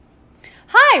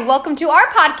Hi, welcome to our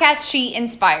podcast, She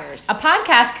Inspires. A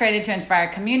podcast created to inspire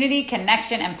community,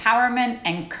 connection, empowerment,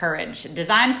 and courage.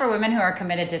 Designed for women who are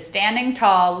committed to standing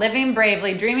tall, living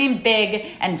bravely, dreaming big,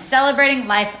 and celebrating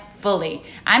life fully.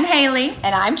 I'm Haley.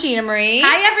 And I'm Gina Marie.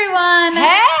 Hi, everyone.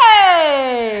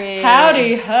 Hey!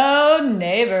 Howdy ho,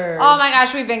 neighbors. Oh my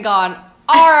gosh, we've been gone.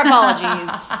 Our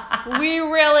apologies. We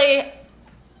were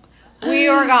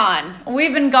gone.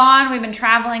 We've been gone. We've been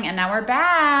traveling, and now we're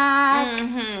back.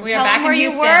 Mm-hmm. We Tell are back them where in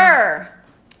Houston. you were.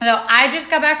 So I just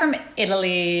got back from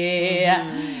Italy.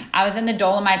 I was in the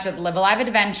Dolomites with Live Alive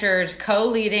Adventures,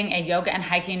 co-leading a yoga and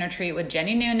hiking retreat with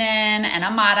Jenny Noonan and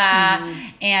Amata,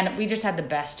 and we just had the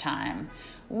best time.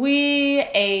 We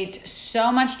ate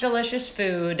so much delicious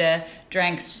food,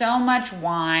 drank so much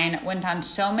wine, went on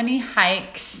so many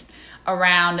hikes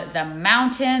around the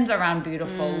mountains, around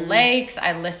beautiful lakes.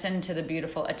 I listened to the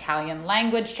beautiful Italian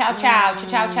language, ciao ciao, ciao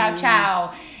ciao ciao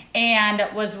ciao, and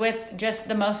was with just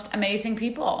the most amazing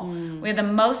people. We had the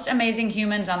most amazing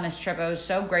humans on this trip. I was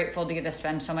so grateful to get to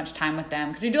spend so much time with them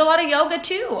because we do a lot of yoga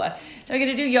too. So I get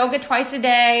to do yoga twice a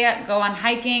day, go on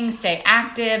hiking, stay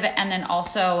active, and then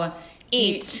also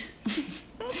eat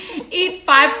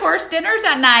 5-course dinners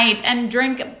at night and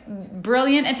drink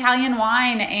brilliant Italian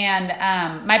wine.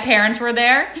 And my parents were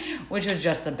there, which was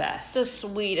just the best. The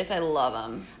sweetest. I love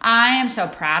them. I am so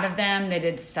proud of them. They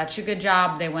did such a good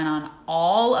job. They went on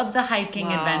all of the hiking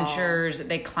adventures.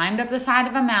 They climbed up the side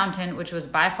of a mountain, which was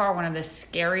by far one of the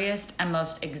scariest and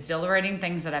most exhilarating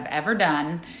things that I've ever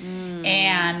done.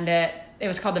 And it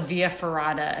was called the Via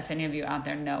Ferrata, if any of you out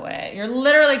there know it. You're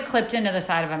literally clipped into the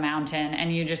side of a mountain,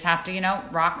 and you just have to,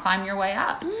 rock climb your way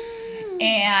up.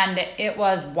 And it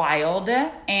was wild,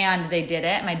 and they did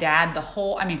it. My dad,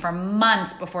 for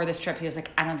months before this trip, he was like,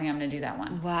 I don't think I'm going to do that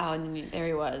one. Wow, and then there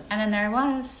he was. And then there he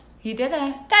was. He did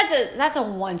it. That's a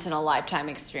once-in-a-lifetime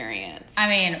experience. I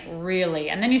mean, really.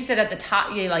 And then you sit at the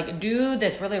top, you do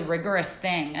this really rigorous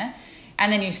thing,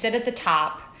 and then you sit at the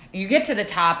top. You get to the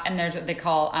top, and there's what they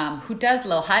call hutas,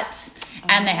 little huts,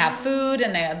 and they have food,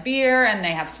 and they have beer, and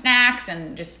they have snacks,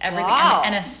 and just everything,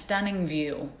 and a stunning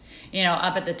view,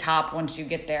 up at the top once you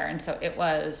get there. And so it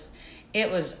was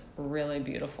really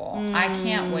beautiful. I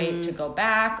can't wait to go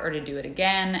back or to do it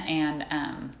again, and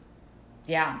I'm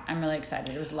really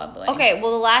excited. It was lovely. Okay,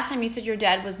 well, the last time you said your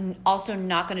dad was also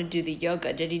not going to do the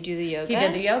yoga. Did he do the yoga? He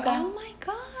did the yoga. Oh my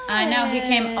god! I know. He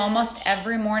came almost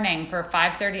every morning for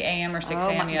 5:30 a.m. or 6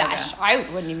 a.m. yoga. Gosh, I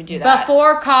wouldn't even do that.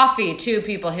 Before coffee, 2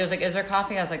 people. He was like, is there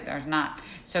coffee? I was like, there's not.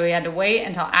 So he had to wait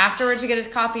until afterwards to get his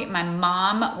coffee. My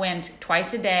mom went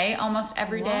twice a day, almost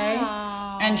every day.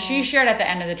 And she shared at the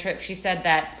end of the trip, she said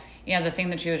that, the thing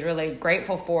that she was really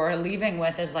grateful for leaving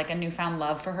with is like a newfound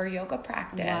love for her yoga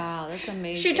practice. Wow, that's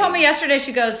amazing. She told me yesterday,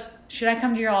 she goes, should I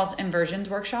come to your all's inversions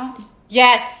workshop?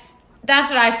 Yes. That's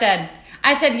what I said.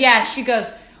 I said, yes. She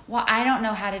goes, well, I don't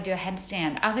know how to do a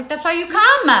headstand. I was like, that's why you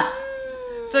come.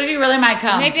 So she really might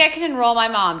come. Maybe I can enroll my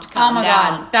mom to come. Oh my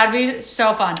down. God. That'd be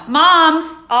so fun. Moms.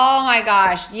 Oh my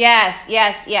gosh. Yes.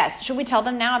 Should we tell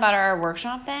them now about our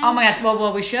workshop then? Oh my gosh.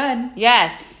 Well, we should.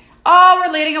 Yes. Oh,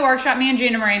 we're leading a workshop, me and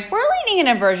Gina Marie. We're leading an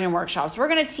inversion workshops. We're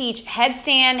going to teach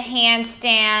headstand,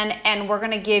 handstand, and we're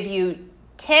going to give you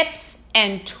tips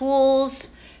and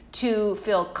tools to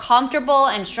feel comfortable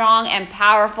and strong and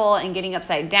powerful and getting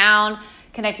upside down,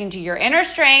 connecting to your inner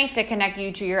strength to connect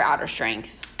you to your outer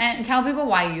strength. And tell people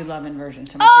why you love inversion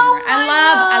so much, Gina Marie. I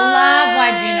love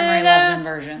why Gina Marie loves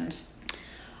inversions.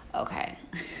 Okay.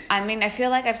 I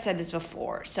feel like I've said this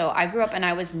before. So I grew up and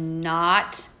I was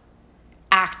not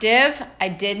active. I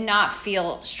did not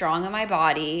feel strong in my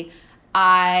body.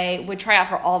 I would try out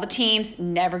for all the teams,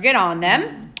 never get on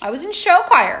them. I was in show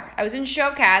choir. I was in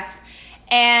show cats.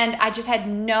 And I just had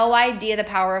no idea the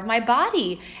power of my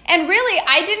body. And really,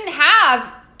 I didn't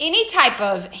have any type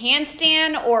of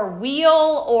handstand or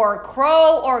wheel or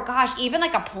crow or even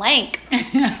like a plank.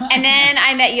 And then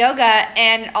I met yoga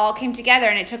and it all came together,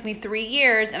 and it took me 3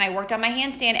 years, and I worked on my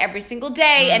handstand every single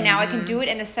day, and now I can do it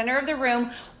in the center of the room,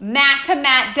 mat to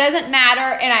mat, doesn't matter,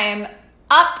 and I am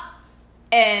up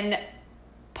and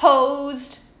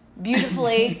posed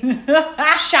beautifully,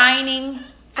 shining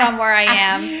from where I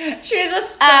am. She's a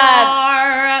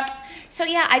star. So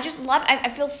yeah, I just love, I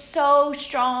feel so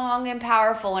strong and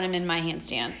powerful when I'm in my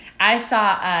handstand. I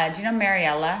saw, do you know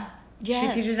Mariella?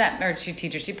 Yes. She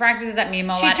practices at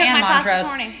Mimo She and took my class Montrose. this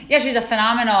morning. Yeah, she's a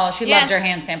phenomenal, she loves her Yes.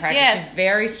 handstand practice. Yes. She's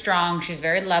very strong, she's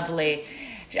very lovely.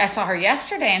 I saw her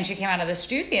yesterday and she came out of the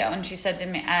studio and she said to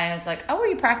me, I was like, oh, are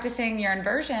you practicing your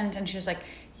inversions? And she was like,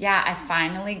 yeah, I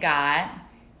finally got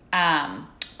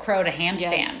crow to handstand.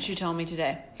 Yes, she told me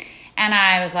today. And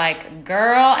I was like,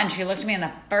 girl, and she looked at me and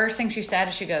the first thing she said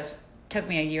is she goes, took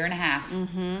me a year and a half.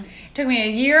 Took me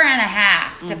a year and a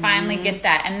half to finally get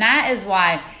that. And that is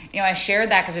why, I shared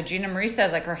that because what Gina Marie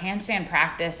says, like her handstand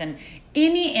practice and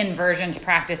any inversions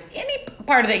practice, any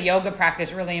part of the yoga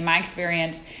practice, really, in my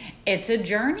experience, it's a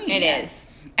journey. It is.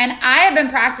 And I have been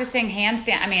practicing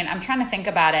handstand. I mean, I'm trying to think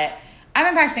about it. I've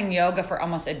been practicing yoga for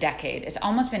almost a decade. It's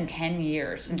almost been 10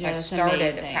 years since I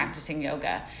started practicing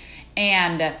yoga.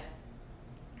 And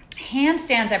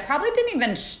handstands, I probably didn't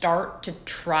even start to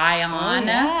try on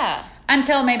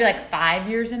until maybe like 5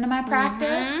 years into my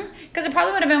practice. Because it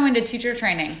probably would have been when we did teacher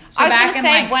training. So I was going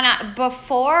to say,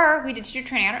 before we did teacher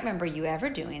training, I don't remember you ever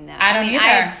doing that. I don't either. I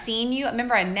had seen you. I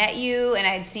remember I met you and I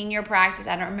had seen your practice.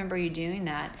 I don't remember you doing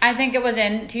that. I think it was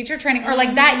in teacher training or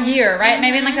like that year, right?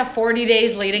 Maybe in like a 40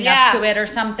 days leading up to it or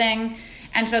something.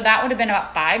 And so that would have been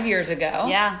about 5 years ago.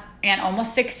 Yeah. And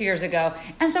almost 6 years ago.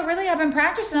 And so really I've been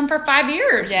practicing them for 5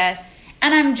 years. Yes.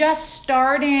 And I'm just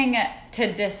starting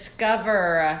to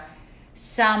discover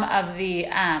some of the,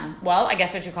 I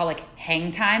guess what you call like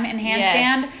hang time in handstand.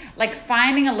 Yes. Like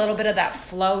finding a little bit of that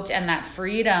float and that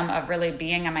freedom of really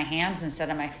being on my hands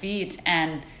instead of my feet.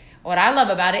 And what I love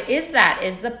about it is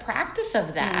the practice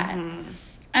of that.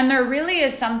 And there really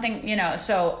is something,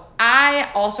 so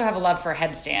I also have a love for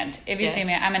headstand. If you see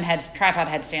me, I'm in tripod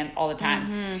headstand all the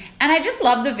time. And I just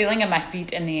love the feeling of my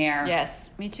feet in the air.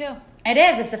 Yes, me too. It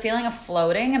is. It's the feeling of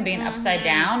floating and being upside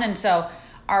down. And so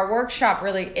our workshop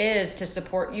really is to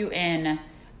support you in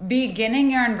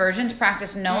beginning your inversions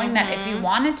practice, knowing that if you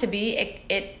want it to be,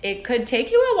 it could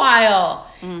take you a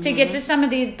while to get to some of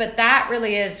these, but that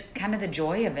really is kind of the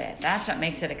joy of it. That's what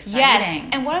makes it exciting. Yes,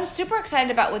 and what I'm super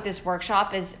excited about with this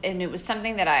workshop is, and it was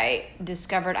something that I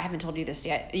discovered, I haven't told you this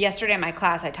yet, yesterday in my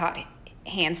class I taught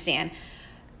handstand.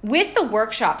 With the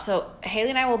workshop, so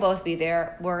Haley and I will both be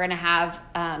there. We're going to have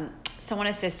someone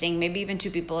assisting, maybe even 2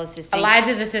 people assisting.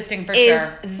 Eliza's assisting for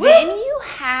sure. Then you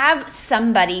have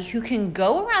somebody who can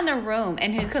go around the room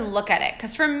and who can look at it.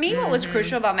 Because for me, what was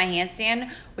crucial about my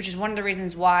handstand, which is one of the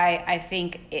reasons why I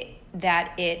think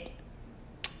that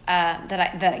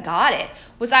I got it,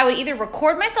 was I would either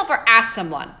record myself or ask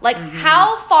someone, like,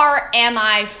 how far am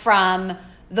I from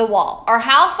the wall? Or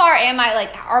how far am I, like,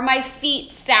 are my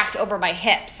feet stacked over my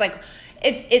hips? Like,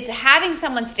 it's having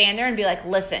someone stand there and be like,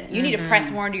 listen, you need to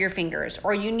press more into your fingers,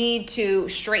 or you need to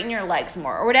straighten your legs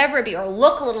more, or whatever it be, or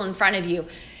look a little in front of you.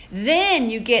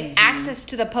 Then you get access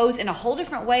to the pose in a whole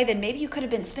different way than maybe you could have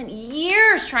been spent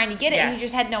years trying to get it and you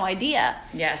just had no idea.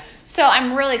 Yes. So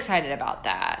I'm really excited about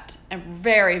that. I'm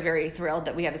very, very thrilled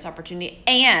that we have this opportunity,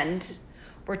 and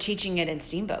we're teaching it in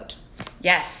Steamboat.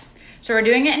 Yes. So we're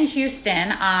doing it in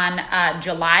Houston on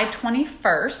July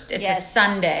 21st. It's a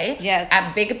Sunday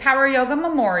at Big Power Yoga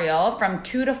Memorial from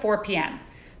 2 to 4 p.m.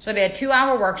 So it'll be a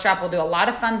 2-hour workshop. We'll do a lot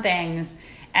of fun things.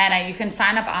 And you can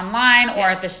sign up online or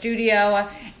at the studio.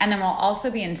 And then we'll also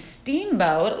be in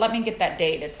Steamboat. Let me get that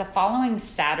date. It's the following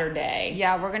Saturday.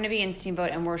 Yeah, we're going to be in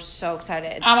Steamboat, and we're so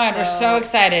excited. Oh, my God, we're so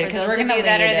excited. For those of you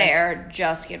that are there,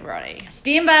 just get ready.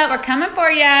 Steamboat, we're coming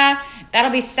for you.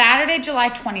 That'll be Saturday, July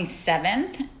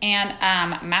 27th.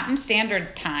 And Mountain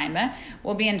Standard Time.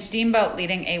 We'll be in Steamboat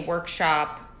leading a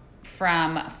workshop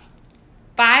from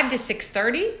 5 to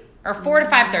 6:30 or 4 to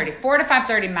 5:30. 4 to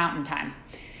 5:30 Mountain Time.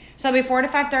 So it'll be 4 to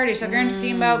 5:30. So if you're in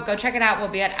Steamboat, go check it out. We'll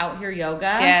be at Out Here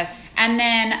Yoga. Yes. And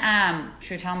then,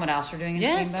 should we tell them what else we're doing in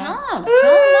Steamboat? Yes, tell them.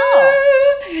 Tell them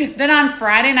all. Then on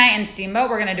Friday night in Steamboat,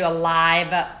 we're going to do a live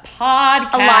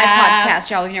podcast. A live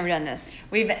podcast, y'all. We've never done this.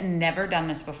 We've never done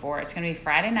this before. It's going to be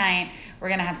Friday night. We're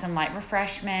going to have some light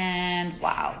refreshments.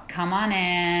 Wow. Come on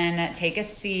in. Take a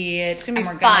seat. It's going to be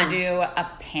fun. And fun. we're going to do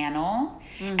a panel.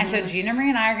 And so Gina Marie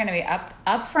and I are going to be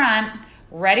up front,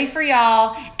 ready for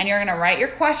y'all, and you're going to write your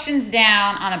questions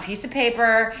down on a piece of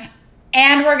paper,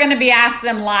 and we're going to be asked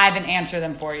them live and answer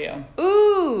them for you.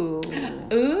 Ooh.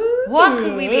 What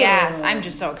could we be asked? I'm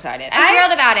just so excited. I'm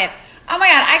thrilled about it. Oh my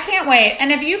God, I can't wait.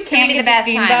 And if you can't get to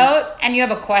Steamboat and you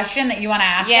have a question that you want to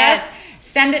ask us,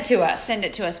 send it to us. Send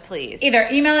it to us, please. Either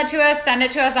email it to us, send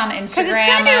it to us on Instagram. Because it's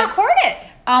going to be recorded.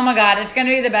 Oh my God, it's going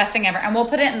to be the best thing ever. And we'll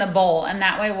put it in the bowl, and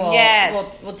that way we'll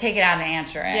take it out and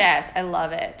answer it. Yes, I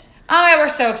love it. Oh my God, we're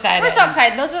so excited. We're so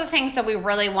excited. Those are the things that we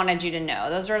really wanted you to know.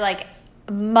 Those are like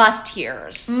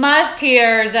must-hears.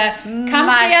 Must-hears. Come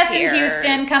see us in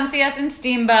Houston. Come see us in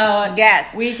Steamboat.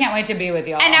 Yes. We can't wait to be with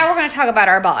y'all. And now we're going to talk about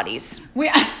our bodies.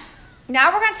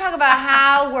 Now we're going to talk about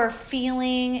how we're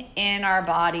feeling in our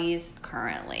bodies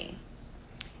currently.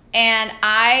 And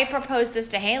I proposed this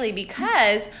to Haley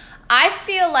because I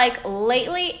feel like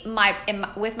lately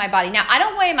with my body. Now, I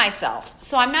don't weigh myself,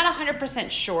 so I'm not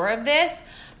 100% sure of this,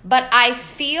 but I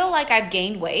feel like I've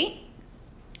gained weight,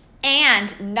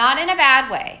 and not in a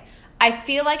bad way. I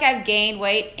feel like I've gained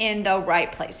weight in the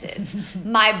right places.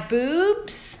 My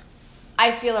boobs,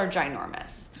 I feel, are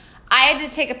ginormous. I had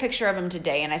to take a picture of them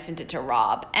today, and I sent it to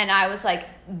Rob. And I was like,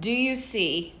 do you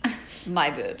see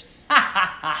my boobs?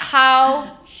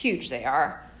 How huge they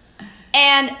are.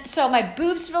 And so my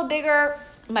boobs feel bigger.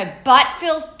 My butt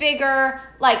feels bigger.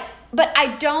 But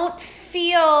I don't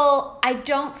feel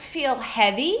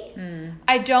heavy.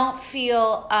 I don't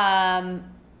feel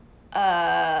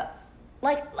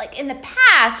like in the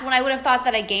past when I would have thought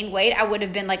that I gained weight, I would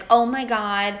have been like, oh my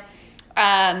God,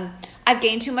 I've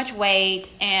gained too much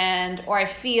weight, or I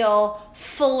feel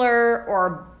fuller,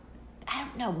 or I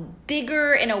don't know,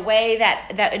 bigger in a way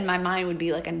that in my mind would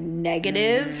be like a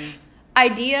negative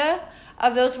idea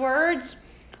of those words.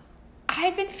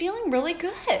 I've been feeling really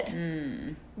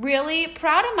good. Really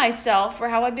proud of myself for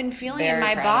how I've been feeling in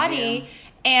my body.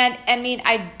 And I mean,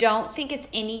 I don't think it's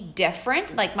any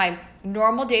different. Like my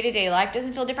normal day-to-day life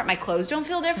doesn't feel different. My clothes don't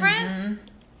feel different.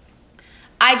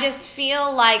 I just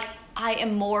feel like I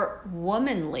am more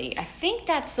womanly. I think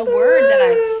that's the word that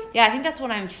I think that's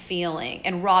what I'm feeling.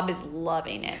 And Rob is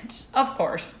loving it. Of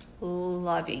course.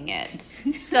 Loving it.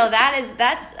 So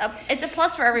it's a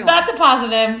plus for everyone. That's a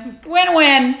positive.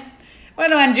 Win-win.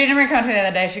 When Gina Marie came to me the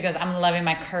other day, she goes, I'm loving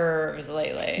my curves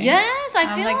lately. Yes,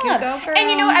 I feel like, you go, girl.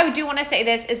 And you know what? I do want to say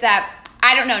this is that,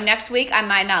 I don't know, next week I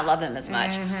might not love them as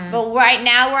much. But right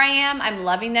now where I am, I'm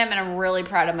loving them, and I'm really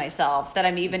proud of myself that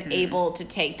I'm even able to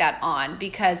take that on,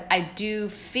 because I do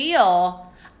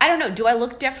feel, I don't know, do I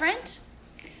look different?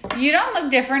 You don't look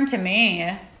different to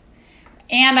me.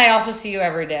 And I also see you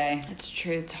every day. It's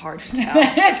true. It's hard to tell.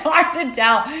 It's hard to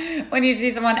tell when you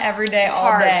see someone every day,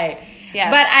 all day. Yes.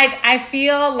 But I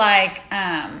feel like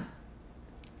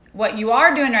what you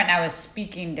are doing right now is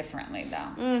speaking differently,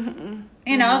 though.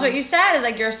 You know, so what you said is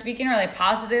like you're speaking really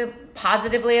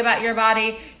positively about your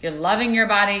body. You're loving your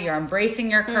body. You're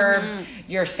embracing your curves.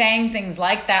 You're saying things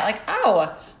like that, like,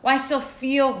 oh, well, I still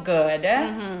feel good.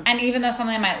 And even though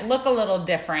something might look a little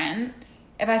different,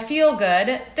 if I feel good,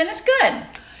 then it's good.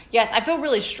 Yes, I feel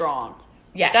really strong.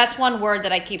 Yes. That's one word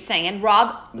that I keep saying. And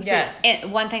Rob, yes.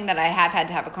 One thing that I have had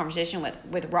to have a conversation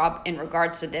with Rob in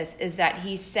regards to this is that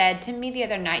he said to me the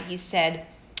other night, he said,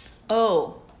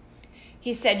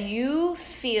 you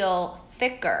feel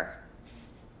thicker.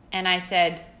 And I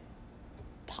said,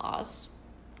 pause.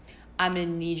 I'm going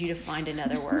to need you to find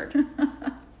another word.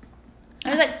 I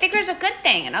was like, thicker is a good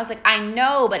thing. And I was like, I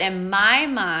know, but in my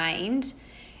mind,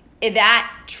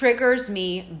 that triggers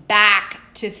me back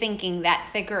to thinking that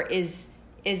thicker is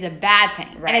a bad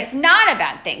thing. Right. And it's not a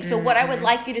bad thing. So what I would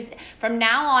like you to, from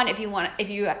now on, if you want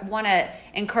to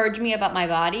encourage me about my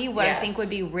body, what I think would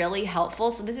be really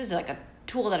helpful, so this is like a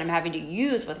tool that I'm having to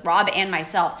use with Rob and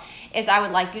myself, is I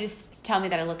would like you to tell me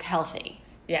that I look healthy.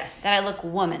 Yes. That I look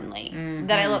womanly.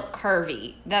 That I look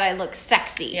curvy. That I look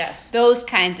sexy. Yes. Those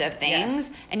kinds of things.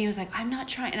 Yes. And he was like, I'm not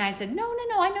trying. And I said, no,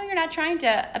 I know you're not trying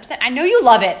to upset. I know you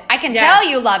love it. I can tell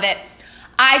you love it.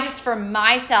 I just, for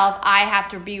myself, I have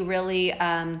to be really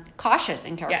cautious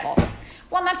and careful. Yes.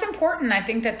 Well, and that's important. I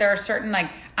think that there are certain,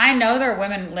 like, I know there are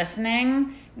women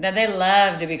listening that they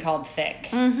love to be called thick.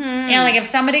 You know, like if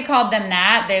somebody called them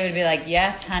that, they would be like,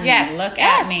 yes, honey, look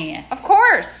at me. Of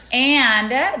course. And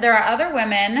there are other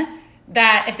women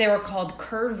that if they were called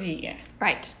curvy.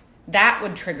 Right. That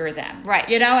would trigger them. Right.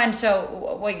 You know, and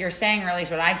so what you're saying, or at least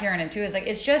what I hear in it too, is like,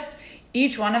 it's just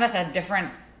each one of us have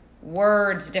different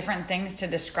words, different things to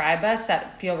describe us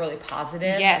that feel really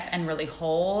positive and really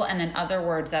whole, and then other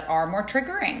words that are more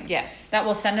triggering. Yes. That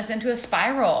will send us into a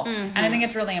spiral. And I think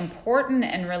it's really important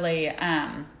and really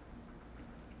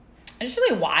just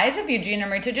really wise of you, Gina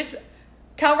Marie, to just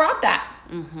tell Rob that.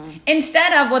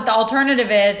 Instead of what the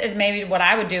alternative is maybe what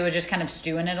I would do is just kind of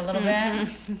stew in it a little bit.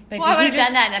 Like, well, I would have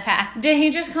done that in the past. Did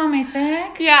he just call me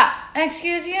thick? Yeah.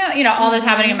 Excuse you? You know, all this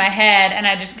happening in my head, and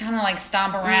I just kind of like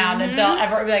stomp around until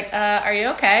everyone would be like, are you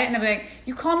okay? And I'd be like,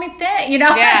 you call me thick, you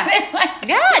know? Yeah. Like,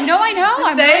 no, I know.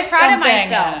 I'm really proud of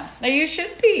myself. Like, you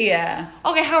should be.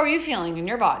 Okay, how are you feeling in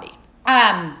your body?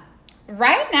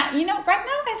 Right now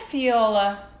I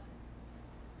feel...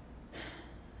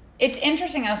 It's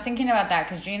interesting. I was thinking about that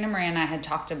because Gina Marie and I had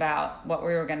talked about what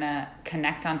we were going to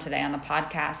connect on today on the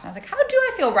podcast. And I was like, how do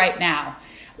I feel right now?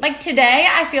 Like today,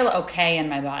 I feel okay in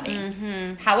my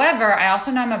body. However, I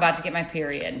also know I'm about to get my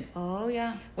period. Oh,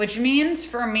 yeah. Which means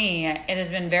for me, it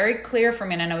has been very clear for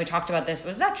me, and I know we talked about this.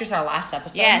 Was that just our last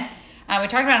episode? Yes. We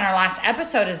talked about in our last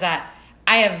episode is that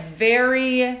I'm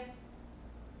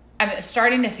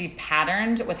starting to see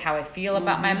patterns with how I feel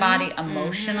about my body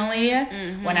emotionally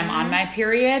when I'm on my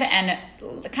period. And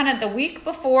kind of the week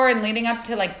before and leading up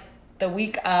to like the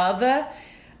week of,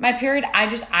 my period,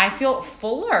 I feel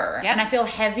fuller and I feel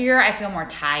heavier. I feel more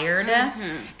tired.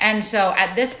 And so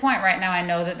at this point right now, I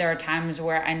know that there are times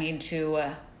where I need to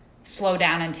slow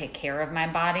down and take care of my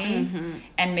body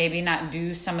and maybe not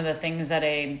do some of the things that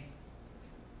I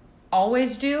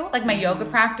always do. Like my yoga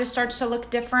practice starts to look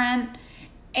different.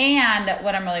 And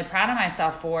what I'm really proud of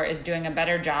myself for is doing a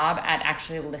better job at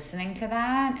actually listening to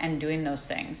that and doing those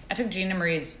things. I took Gina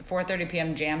Marie's 4:30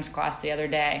 p.m. jams class the other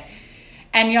day.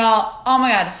 And y'all, oh my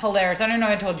God, hilarious. I don't know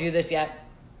if I told you this yet.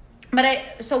 But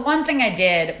so one thing I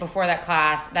did before that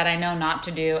class that I know not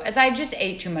to do is I just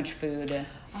ate too much food.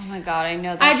 Oh my God, I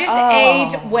know that. I just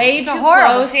ate way too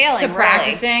close to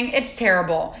practicing. Really. It's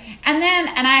terrible. And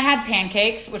I had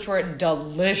pancakes, which were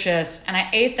delicious. And I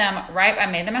ate them I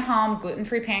made them at home,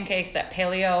 gluten-free pancakes, that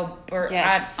paleo.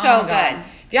 Yes, so good.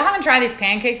 If y'all haven't tried these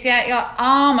pancakes yet, y'all,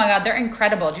 oh my God, they're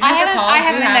incredible. Do you know what they're called? I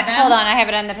haven't. Hold on, I have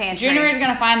it in the pantry. Junior's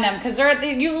gonna find them because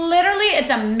it's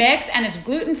a mix and it's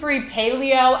gluten-free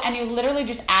paleo, and you literally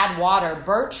just add water.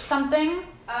 Birch something.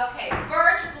 Okay,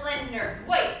 Birch blender.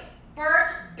 Wait.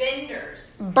 Birch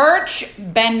Benders. Birch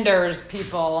Benders,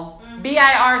 people.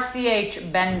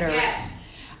 BIRCH Benders. Yes.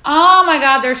 Oh my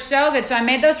God, they're so good. So I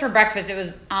made those for breakfast. It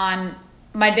was on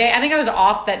my day. I think I was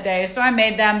off that day, so I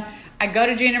made them. I go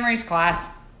to Gina Marie's class,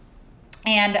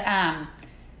 and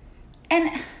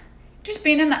just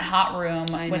being in that hot room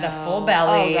with a full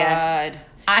belly. Oh God.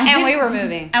 We were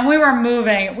moving. And we were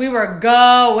moving. We were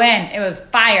going. It was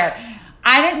fire.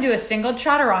 I didn't do a single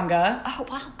chaturanga. Oh,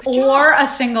 wow. Good job. Or a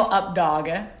single up dog.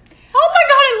 Oh, my God.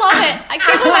 I love it. I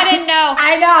can't believe I didn't know.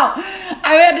 I know.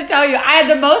 I had to tell you. I had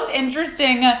the most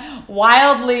interesting,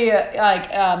 wildly,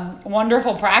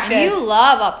 wonderful practice. And you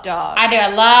love up dog. I do. I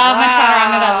love my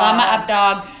chaturangas. I love my up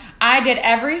dog. I did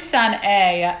every sun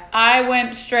A. I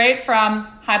went straight from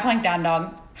high plank down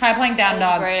dog. High plank down dog.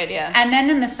 That's a great idea. And then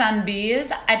in the sun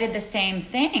B's, I did the same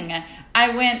thing.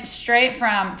 I went straight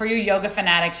from, for you yoga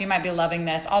fanatics, you might be loving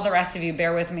this. All the rest of you,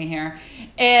 bear with me here.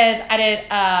 I did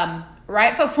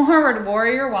right foot forward,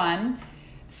 warrior one,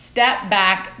 step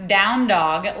back, down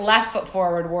dog, left foot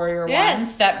forward, warrior one,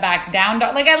 step back, down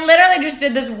dog. Like I literally just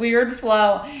did this weird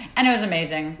flow, and it was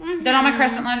amazing. Did all my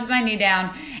crescent lunge with my knee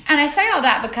down. And I say all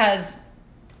that because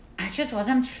I just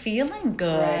wasn't feeling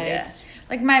good. Right.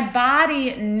 Like my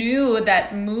body knew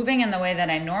that moving in the way that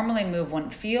I normally move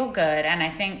wouldn't feel good. And I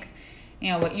think,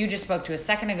 what you just spoke to a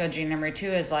second ago, Gina Marie,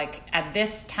 too, is like at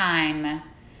this time,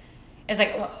 it's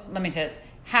like, let me say this,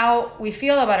 how we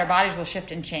feel about our bodies will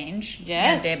shift and change.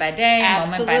 Yes. Day by day,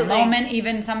 Absolutely. moment by moment,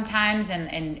 even sometimes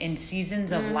in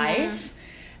seasons of life.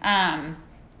 And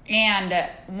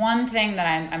one thing that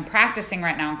I'm practicing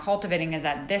right now and cultivating is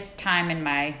at this time in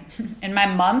my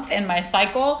month, in my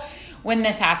cycle, when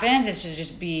this happens, is to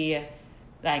just be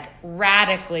like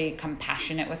radically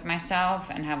compassionate with myself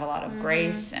and have a lot of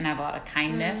grace and have a lot of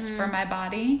kindness for my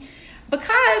body.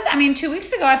 Because, 2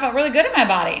 weeks ago, I felt really good in my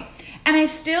body. And I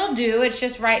still do. It's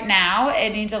just right now,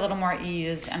 it needs a little more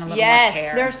ease and a little more care.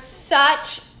 Yes, there's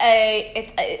such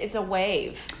it's a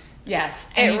wave. Yes.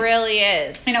 It really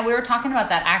is. We were talking about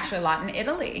that actually a lot in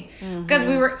Italy. Because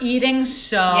we were eating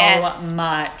so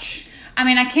much.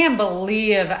 I can't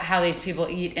believe how these people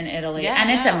eat in Italy. Yeah,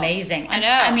 and it's amazing. I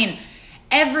know.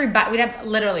 Everybody, we'd have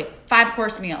literally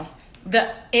 5-course meals.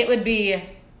 It would be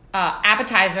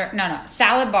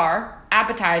salad bar,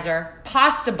 appetizer,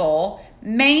 pasta bowl,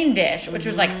 main dish, which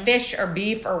was like fish or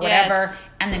beef or whatever,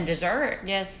 and then dessert.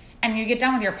 Yes. And you get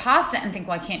done with your pasta and think,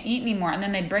 well, I can't eat anymore. And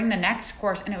then they bring the next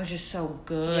course, and it was just so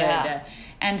good. Yeah.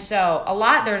 And so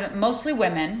there's mostly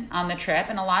women on the trip,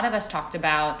 and a lot of us talked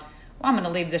about, well, I'm going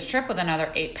to leave this trip with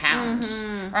another 8 pounds.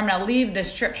 Or I'm going to leave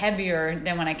this trip heavier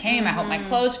than when I came. I hope my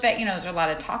clothes fit. There's a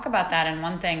lot of talk about that. And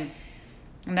one thing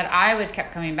that I always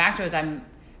kept coming back to is I'm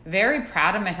very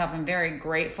proud of myself and very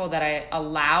grateful that I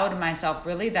allowed myself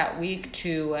really that week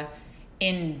to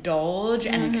indulge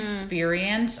and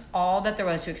experience all that there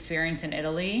was to experience in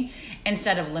Italy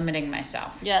instead of limiting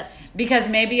myself. Yes. Because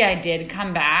maybe I did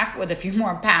come back with a few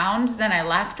more pounds than I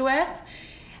left with.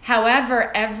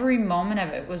 However, every moment of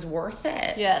it was worth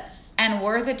it. Yes. And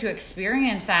worth it to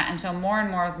experience that. And so more and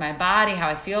more with my body, how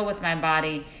I feel with my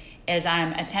body, is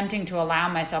I'm attempting to allow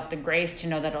myself the grace to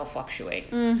know that it'll fluctuate.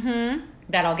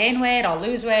 That I'll gain weight, I'll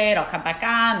lose weight, I'll come back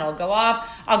on, it'll go up.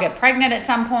 I'll get pregnant at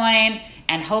some point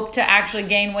and hope to actually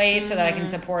gain weight so that I can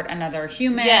support another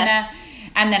human. Yes.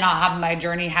 And then I'll have my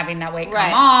journey having that weight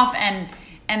come off.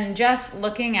 And just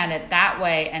looking at it that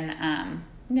way and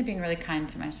being really kind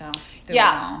to myself.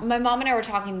 Yeah, my mom and I were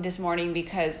talking this morning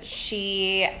because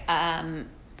she has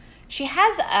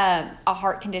a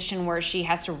heart condition where she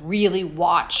has to really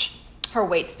watch her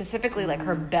weight, specifically like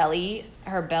her belly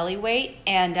weight,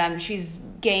 and she's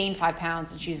gained 5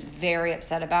 pounds, and she's very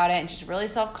upset about it, and she's really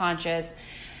self-conscious.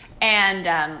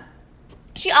 And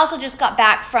she also just got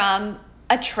back from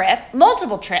a trip,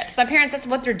 multiple trips. My parents, that's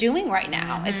what they're doing right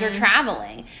now. Is they're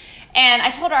traveling. And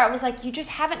I told her, I was like, you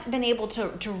just haven't been able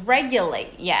to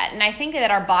regulate yet. And I think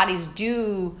that our bodies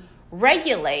do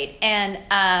regulate. And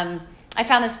I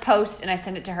found this post, and I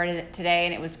sent it to her today,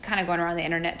 and it was kind of going around the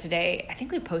internet today. I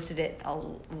think we posted it a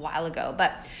while ago,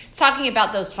 but it's talking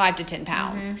about those 5 to 10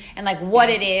 pounds and like what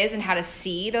it is and how to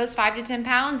see those 5 to 10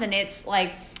 pounds. And it's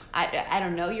like, I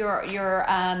don't know, your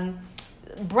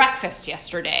breakfast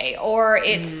yesterday, or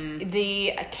it's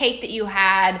the cake that you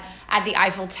had at the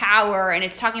Eiffel Tower, and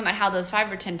it's talking about how those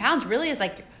 5 or 10 pounds really is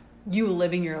like you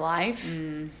living your life.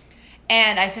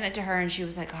 And I sent it to her, and she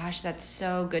was like, gosh, that's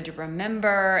so good to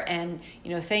remember, and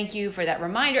thank you for that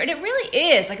reminder. And it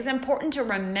really is like, it's important to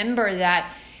remember that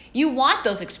you want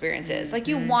those experiences, like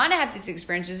you want to have these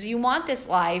experiences, you want this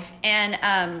life.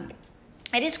 And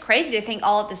it is crazy to think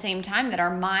all at the same time that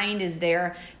our mind is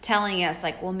there telling us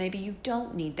like, well, maybe you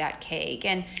don't need that cake.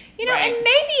 And, and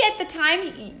maybe at the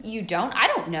time you don't, I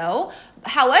don't know.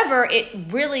 However,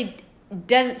 it really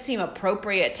doesn't seem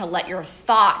appropriate to let your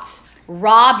thoughts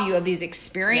rob you of these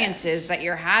experiences that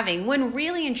you're having, when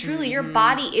really and truly your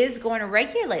body is going to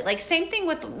regulate. Like same thing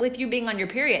with you being on your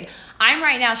period. I'm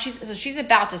right now, she's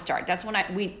about to start. That's when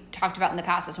we talked about in the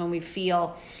past, that's when we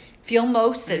feel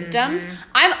most symptoms.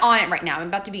 I'm on it right now. I'm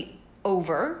about to be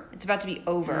over. It's about to be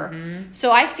over.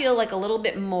 So I feel like a little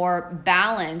bit more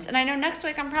balanced. And I know next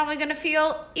week I'm probably going to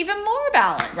feel even more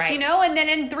balanced, and then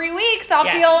in 3 weeks I'll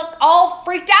feel all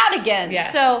freaked out again.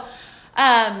 So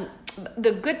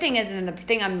the good thing is, and the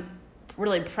thing I'm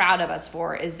really proud of us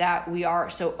for, is that we are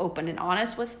so open and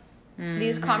honest with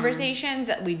these conversations,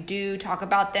 that we do talk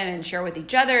about them and share with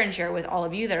each other and share with all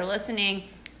of you that are listening,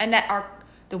 and that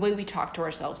the way we talk to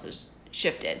ourselves is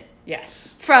shifted.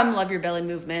 Yes. From Love Your Belly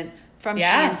movement, from She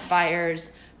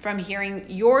Inspires, from hearing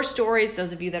your stories,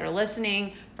 those of you that are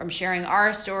listening, from sharing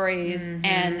our stories,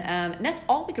 and that's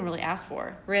all we can really ask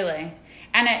for. Really.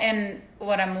 And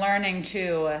what I'm learning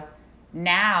too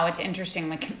now, it's interesting,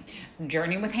 like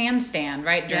journey with handstand,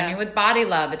 right? Journey with body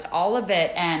love. It's all of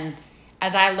it. And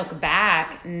as I look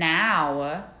back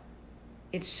now,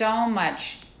 it's so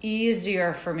much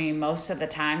easier for me most of the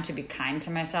time to be kind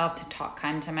to myself, to talk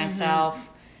kind to myself,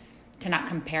 to not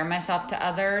compare myself to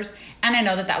others. And I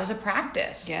know that was a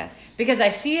practice. Yes. Because I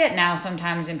see it now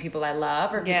sometimes in people I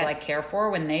love or people I care for,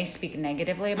 when they speak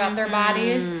negatively about their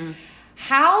bodies,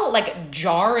 how like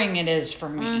jarring it is for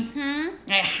me.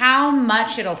 Like, how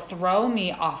much it'll throw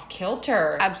me off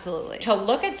kilter. Absolutely. To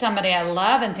look at somebody I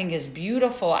love and think is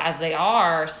beautiful as they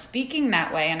are, speaking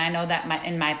that way. And I know that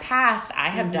in my past, I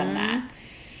have done that.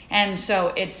 And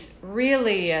so it's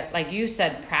really, like you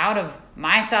said, proud of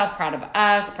myself, proud of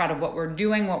us, proud of what we're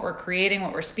doing, what we're creating,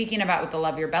 what we're speaking about with the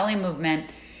Love Your Belly movement.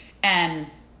 And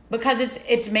because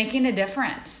it's making a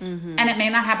difference. And it may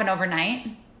not happen overnight.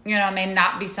 It may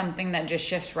not be something that just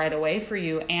shifts right away for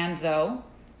you. And though,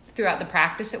 throughout the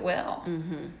practice, it will.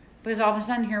 Because all of a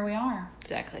sudden, here we are.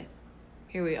 Exactly.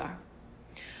 Here we are.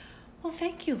 Well,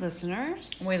 thank you,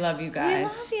 listeners. We love you guys. We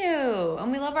love you.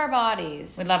 And we love our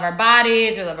bodies. We love our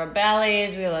bodies. We love our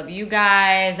bellies. We love you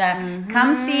guys.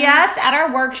 Come see us at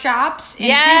our workshops in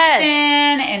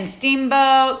Houston, in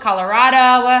Steamboat,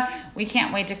 Colorado. We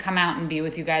can't wait to come out and be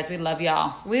with you guys. We love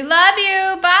y'all. We love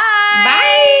you. Bye.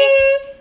 Bye.